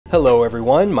Hello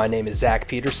everyone, my name is Zach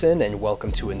Peterson and welcome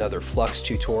to another Flux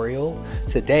tutorial.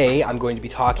 Today I'm going to be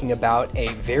talking about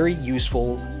a very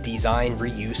useful design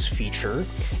reuse feature,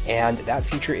 and that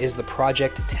feature is the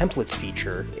project templates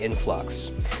feature in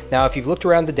Flux. Now if you've looked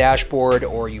around the dashboard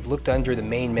or you've looked under the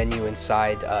main menu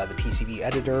inside the PCB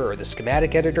editor or the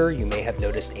schematic editor, you may have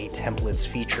noticed a templates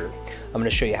feature. I'm going to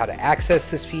show you how to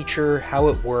access this feature, how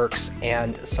it works,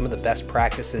 and some of the best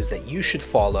practices that you should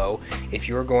follow if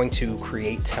you're going to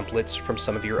create templates from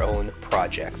some of your own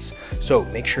projects. So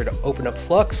make sure to open up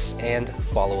Flux and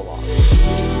follow along.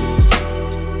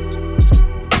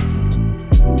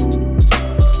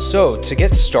 So to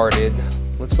get started,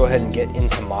 let's go ahead and get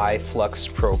into my Flux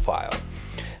profile.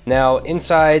 Now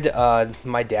inside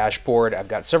my dashboard, I've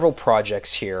got several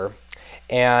projects here.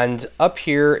 And up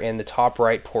here in the top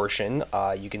right portion,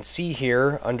 you can see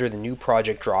here under the new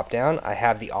project dropdown, I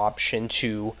have the option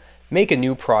to make a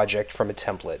new project from a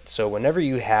template. So whenever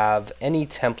you have any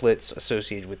templates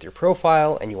associated with your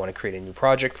profile and you want to create a new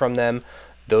project from them,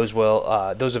 those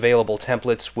available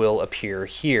templates will appear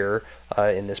here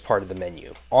in this part of the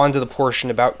menu. On to the portion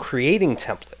about creating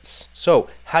templates. So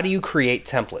how do you create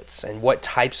templates and what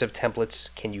types of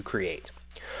templates can you create?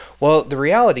 Well, the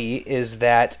reality is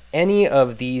that any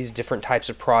of these different types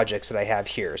of projects that I have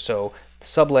here, so the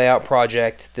sub-layout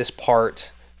project, this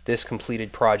part, this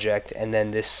completed project, and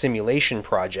then this simulation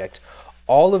project,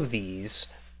 all of these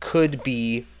could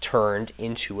be turned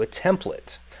into a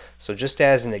template. So just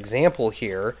as an example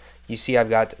here, you see I've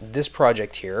got this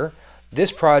project here.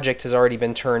 This project has already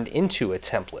been turned into a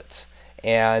template.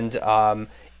 And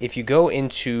if you go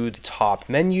into the top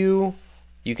menu,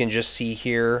 you can just see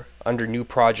here under new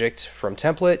project from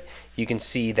template, you can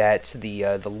see that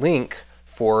the link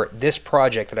for this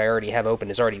project that I already have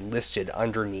open is already listed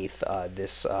underneath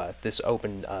this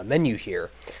open menu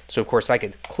here. So of course I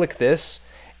could click this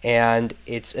and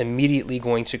it's immediately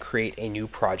going to create a new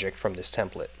project from this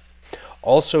template.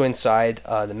 Also inside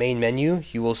the main menu,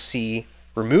 you will see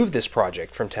remove this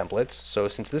project from templates. So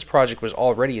since this project was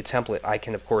already a template, I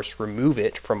can of course remove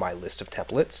it from my list of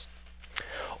templates.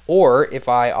 Or if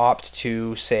I opt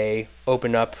to, say,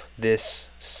 open up this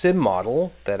sim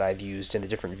model that I've used in a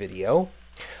different video,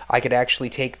 I could actually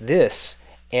take this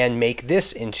and make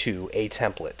this into a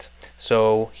template.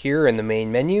 So here in the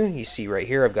main menu, you see right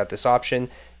here, I've got this option,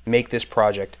 make this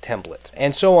project a template,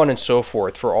 and so on and so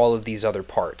forth for all of these other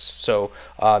parts. So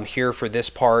here for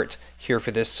this part, here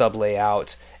for this sub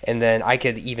layout, and then I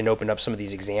could even open up some of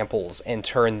these examples and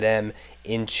turn them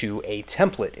into a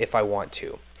template if I want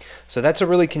to. So that's a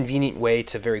really convenient way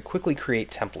to very quickly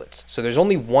create templates. So there's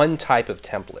only one type of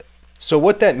template. So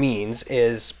what that means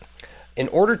is, in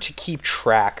order to keep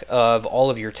track of all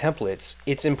of your templates,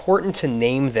 it's important to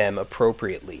name them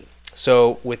appropriately.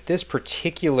 So with this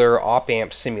particular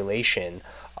op-amp simulation,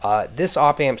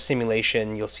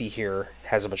 you'll see here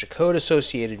has a bunch of code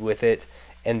associated with it,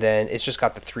 and then it's just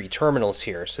got the 3 terminals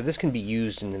here. So this can be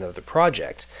used in another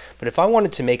project. But if I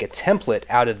wanted to make a template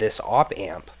out of this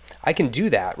op-amp, I can do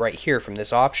that right here from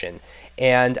this option.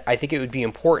 And I think it would be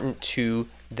important to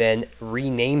then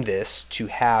rename this to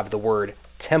have the word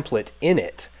template in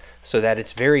it so that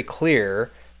it's very clear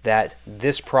that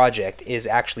this project is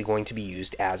actually going to be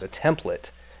used as a template.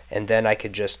 And then I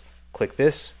could just click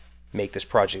this, make this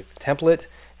project a template,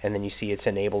 and then you see it's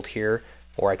enabled here,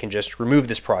 or I can just remove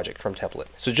this project from template.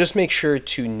 So just make sure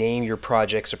to name your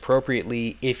projects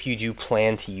appropriately if you do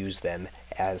plan to use them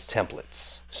as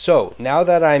templates. So now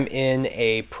that I'm in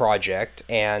a project,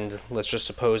 and let's just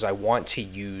suppose I want to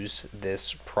use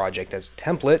this project as a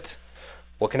template,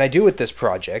 what can I do with this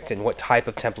project and what type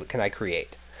of template can I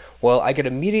create? Well, I could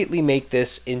immediately make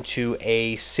this into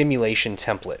a simulation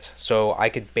template. So I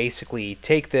could basically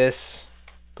take this,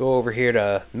 go over here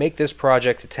to make this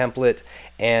project a template,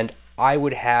 and I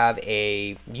would have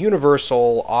a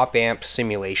universal op-amp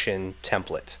simulation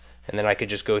template. And then I could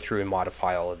just go through and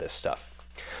modify all of this stuff.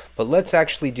 But let's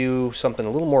actually do something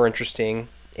a little more interesting,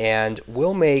 and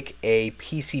we'll make a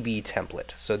PCB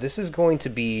template. So this is going to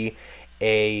be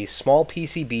a small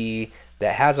PCB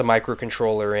that has a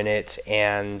microcontroller in it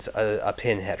and a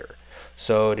pin header.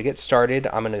 So to get started,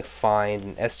 I'm going to find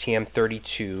an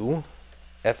STM32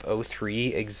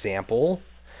 F03 example,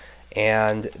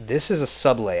 and this is a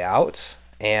sub layout,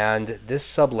 and this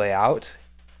sub layout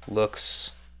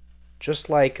looks just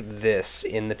like this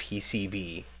in the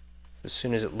PCB. As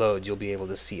soon as it loads, you'll be able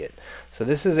to see it. So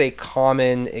this is a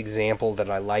common example that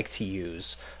I like to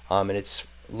use, and it's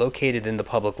located in the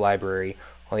public library.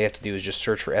 All you have to do is just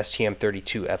search for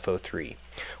STM32 F03.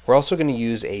 We're also going to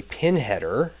use a pin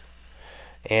header,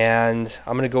 and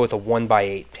I'm going to go with a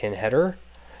 1x8 pin header.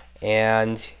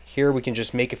 And here we can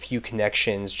just make a few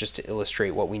connections just to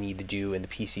illustrate what we need to do in the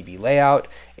PCB layout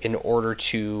in order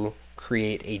to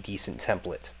create a decent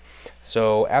template.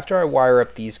 So after I wire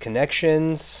up these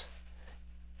connections,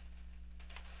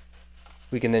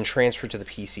 we can then transfer to the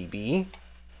PCB,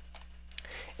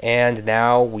 and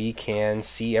now we can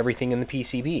see everything in the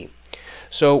PCB.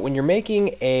 So when you're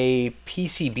making a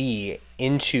PCB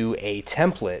into a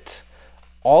template,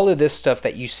 all of this stuff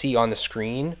that you see on the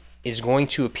screen is going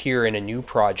to appear in a new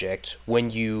project when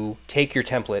you take your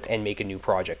template and make a new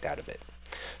project out of it.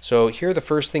 So here the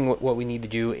first thing what we need to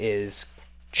do is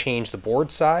change the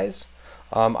board size.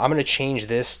 I'm going to change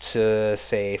this to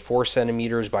say 4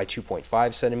 centimeters by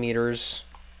 2.5 centimeters,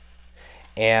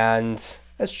 and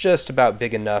that's just about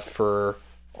big enough for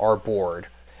our board.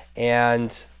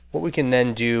 And what we can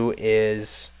then do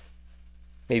is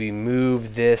maybe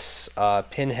move this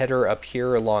pin header up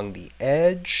here along the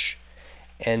edge,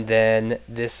 and then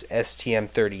this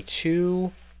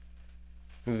STM32,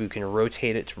 maybe we can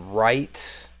rotate it to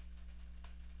right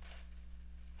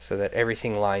so that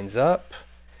everything lines up.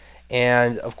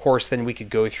 And of course then we could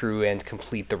go through and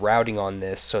complete the routing on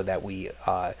this so that we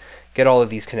get all of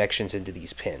these connections into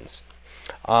these pins.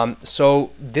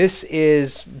 So this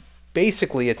is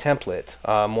basically a template.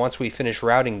 Once we finish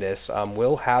routing this,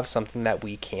 we'll have something that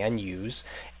we can use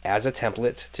as a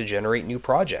template to generate new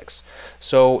projects.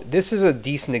 So this is a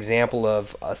decent example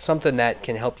of something that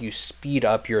can help you speed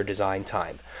up your design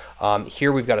time.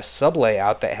 Here we've got a sub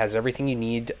layout that has everything you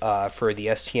need for the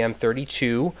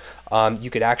STM32. You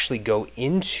could actually go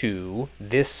into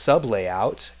this sub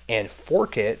layout and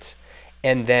fork it,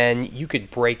 and then you could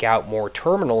break out more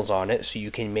terminals on it so you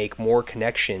can make more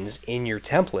connections in your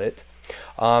template.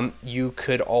 You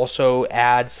could also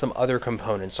add some other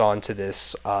components onto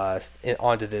this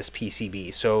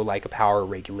PCB, so like a power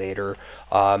regulator,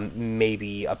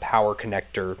 maybe a power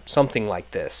connector, something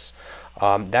like this.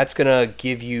 That's going to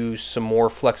give you some more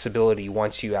flexibility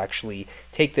once you actually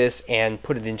take this and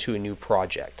put it into a new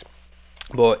project.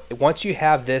 But once you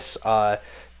have this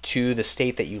to the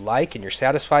state that you like and you're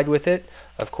satisfied with it,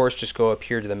 of course just go up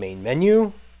here to the main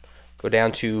menu, go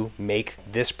down to make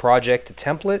this project a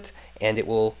template, and it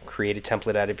will create a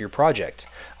template out of your project.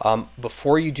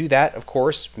 Before you do that, of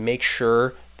course, make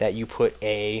sure that you put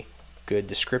a good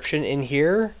description in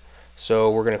here. So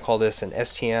we're going to call this an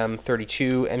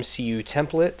STM32 MCU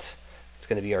template. It's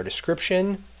going to be our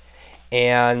description.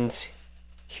 And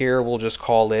here we'll just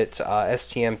call it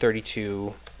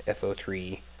STM32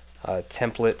 F03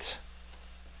 template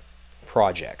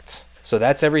project. So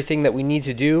that's everything that we need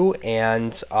to do,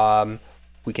 and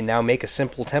we can now make a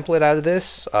simple template out of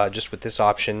this just with this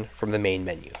option from the main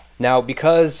menu. Now,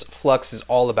 because Flux is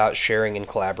all about sharing and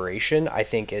collaboration, I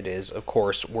think it is, of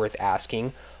course, worth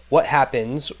asking what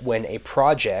happens when a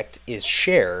project is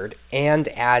shared and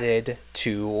added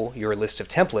to your list of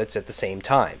templates at the same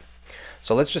time.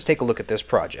 So let's just take a look at this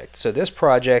project. So this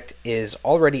project is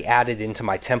already added into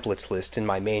my templates list in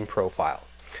my main profile.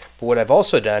 But what I've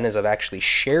also done is I've actually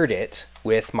shared it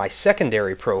with my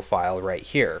secondary profile right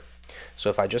here. So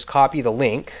if I just copy the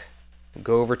link,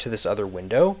 go over to this other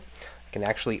window, I can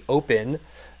actually open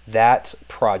that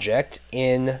project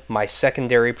in my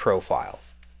secondary profile.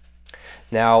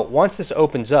 Now, once this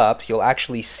opens up, you'll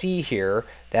actually see here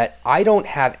that I don't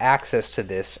have access to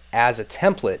this as a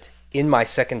template in my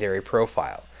secondary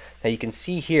profile. Now you can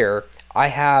see here, I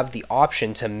have the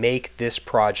option to make this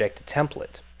project a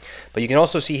template. But you can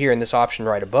also see here in this option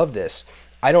right above this,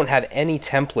 I don't have any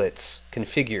templates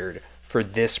configured for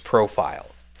this profile.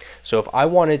 So if I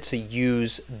wanted to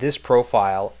use this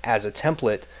profile as a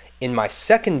template in my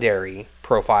secondary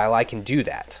profile, I can do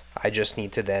that. I just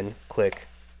need to then click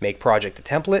Make Project a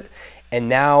Template, and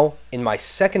now in my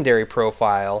secondary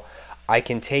profile, I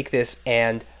can take this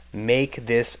and make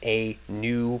this a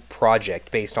new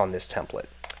project based on this template.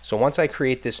 So once I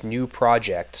create this new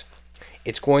project,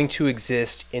 it's going to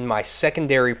exist in my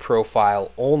secondary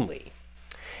profile only.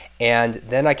 And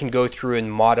then I can go through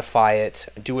and modify it,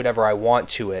 do whatever I want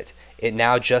to it. It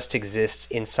now just exists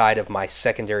inside of my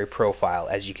secondary profile,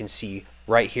 as you can see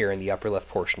right here in the upper left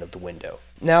portion of the window.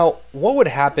 Now, what would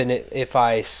happen if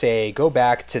I say go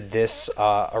back to this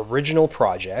original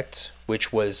project,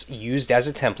 which was used as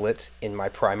a template in my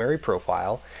primary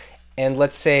profile, and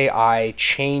let's say I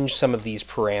change some of these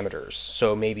parameters.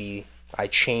 So maybe I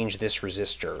change this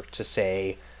resistor to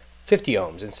say 50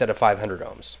 ohms instead of 500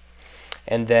 ohms.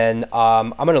 And then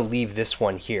I'm going to leave this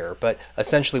one here, but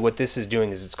essentially what this is doing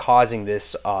is it's causing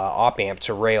this op amp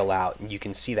to rail out, and you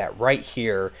can see that right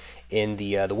here in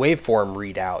the waveform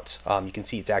readout. You can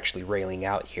see it's actually railing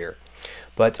out here.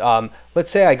 But let's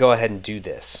say I go ahead and do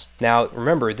this. Now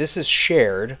remember, this is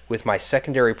shared with my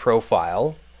secondary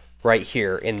profile right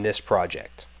here in this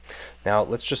project. Now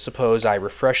let's just suppose I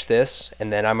refresh this,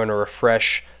 and then I'm going to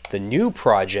refresh the new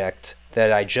project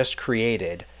that I just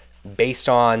created based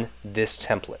on this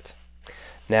template.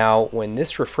 Now when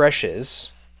this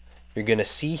refreshes, you're going to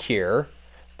see here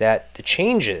that the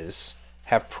changes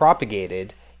have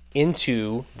propagated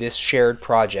into this shared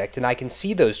project, and I can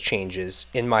see those changes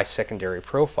in my secondary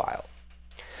profile.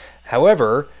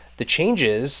 However, the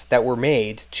changes that were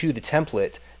made to the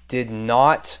template did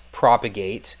not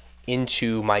propagate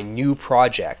into my new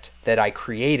project that I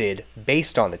created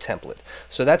based on the template.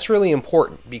 So that's really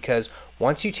important, because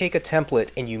once you take a template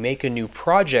and you make a new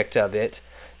project of it,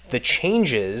 the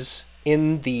changes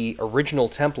in the original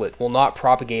template will not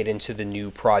propagate into the new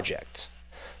project.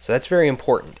 So that's very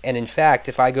important. And in fact,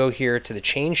 if I go here to the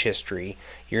change history,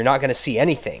 you're not going to see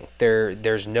anything.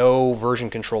 There's no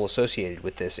version control associated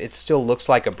with this. It still looks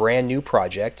like a brand new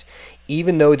project,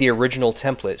 even though the original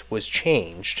template was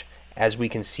changed, as we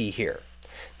can see here.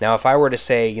 Now, if I were to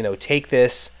say, you know, take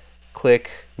this,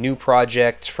 click new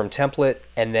project from template,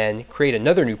 and then create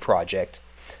another new project,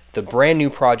 the brand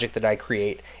new project that I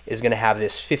create is going to have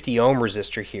this 50 ohm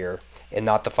resistor here and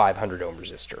not the 500 ohm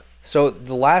resistor. So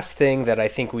the last thing that I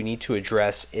think we need to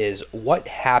address is what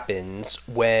happens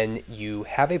when you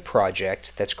have a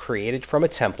project that's created from a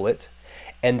template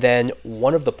and then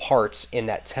one of the parts in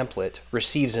that template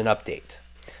receives an update.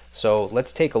 So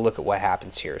let's take a look at what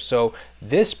happens here. So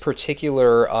this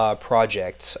particular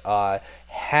project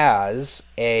has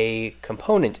a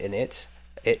component in it.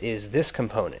 It is this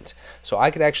component. So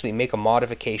I could actually make a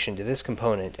modification to this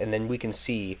component, and then we can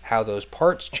see how those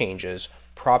parts changes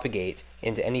propagate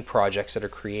into any projects that are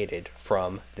created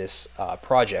from this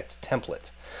project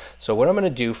template. So what I'm going to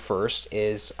do first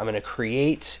is I'm going to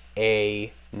create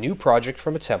a new project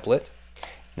from a template.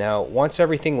 Now once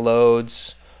everything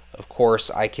loads, of course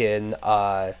I can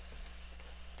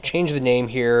change the name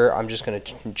here. I'm just going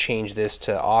to change this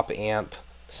to op-amp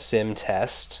sim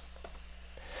test.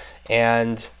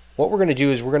 And what we're going to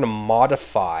do is we're going to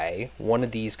modify one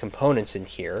of these components in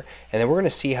here, and then we're going to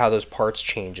see how those parts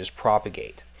changes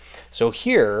propagate. So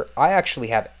here I actually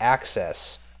have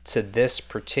access to this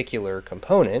particular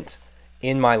component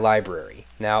in my library.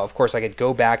 Now of course I could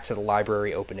go back to the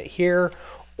library, open it here,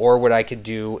 or what I could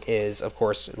do is, of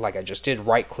course, like I just did,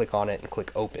 right click on it and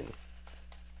click open.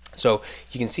 So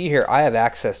you can see here I have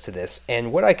access to this,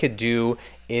 and what I could do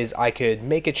is I could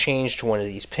make a change to one of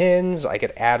these pins, I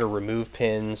could add or remove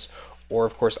pins, or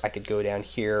of course I could go down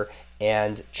here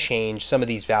and change some of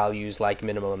these values like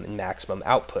minimum and maximum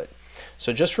output.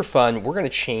 So just for fun, we're going to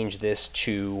change this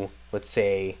to, let's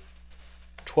say,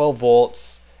 12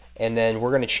 volts, and then we're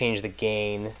going to change the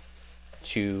gain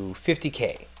to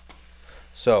 50K.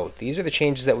 So these are the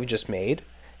changes that we just made.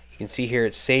 You can see here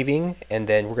it's saving, and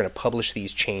then we're going to publish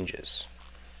these changes.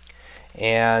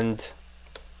 And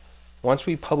once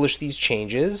we publish these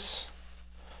changes,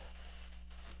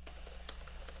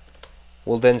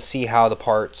 we'll then see how the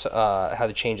parts, how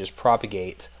the changes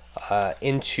propagate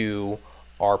into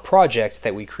our project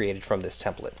that we created from this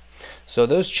template. So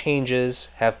those changes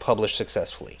have published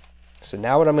successfully. So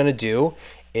now what I'm going to do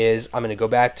is I'm going to go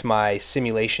back to my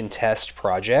simulation test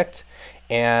project,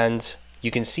 and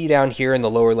you can see down here in the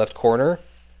lower left corner,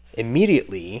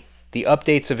 immediately the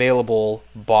updates available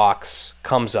box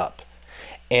comes up.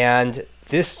 And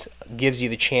this gives you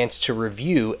the chance to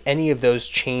review any of those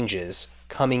changes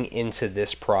coming into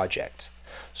this project.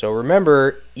 So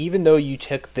remember, even though you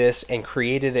took this and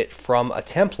created it from a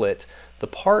template, the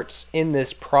parts in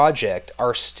this project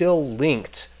are still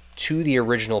linked to the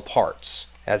original parts,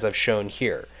 as I've shown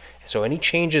here. So any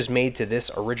changes made to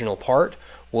this original part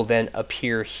will then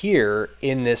appear here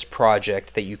in this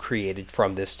project that you created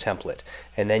from this template.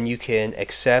 And then you can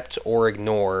accept or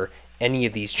ignore any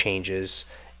of these changes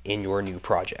in your new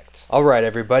project. Alright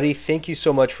everybody, thank you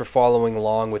so much for following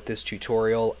along with this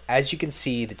tutorial. As you can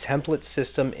see, the template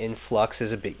system in Flux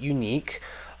is a bit unique.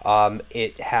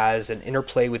 It has an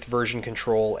interplay with version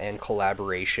control and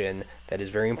collaboration that is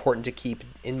very important to keep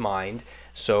in mind.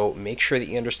 So make sure that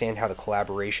you understand how the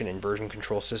collaboration and version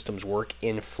control systems work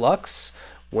in Flux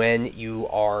when you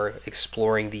are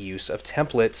exploring the use of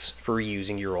templates for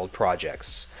reusing your old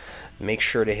projects. Make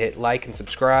sure to hit like and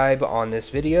subscribe on this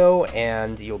video,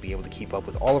 and you'll be able to keep up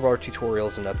with all of our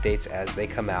tutorials and updates as they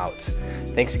come out.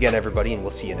 Thanks again everybody, and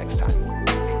we'll see you next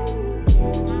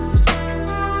time.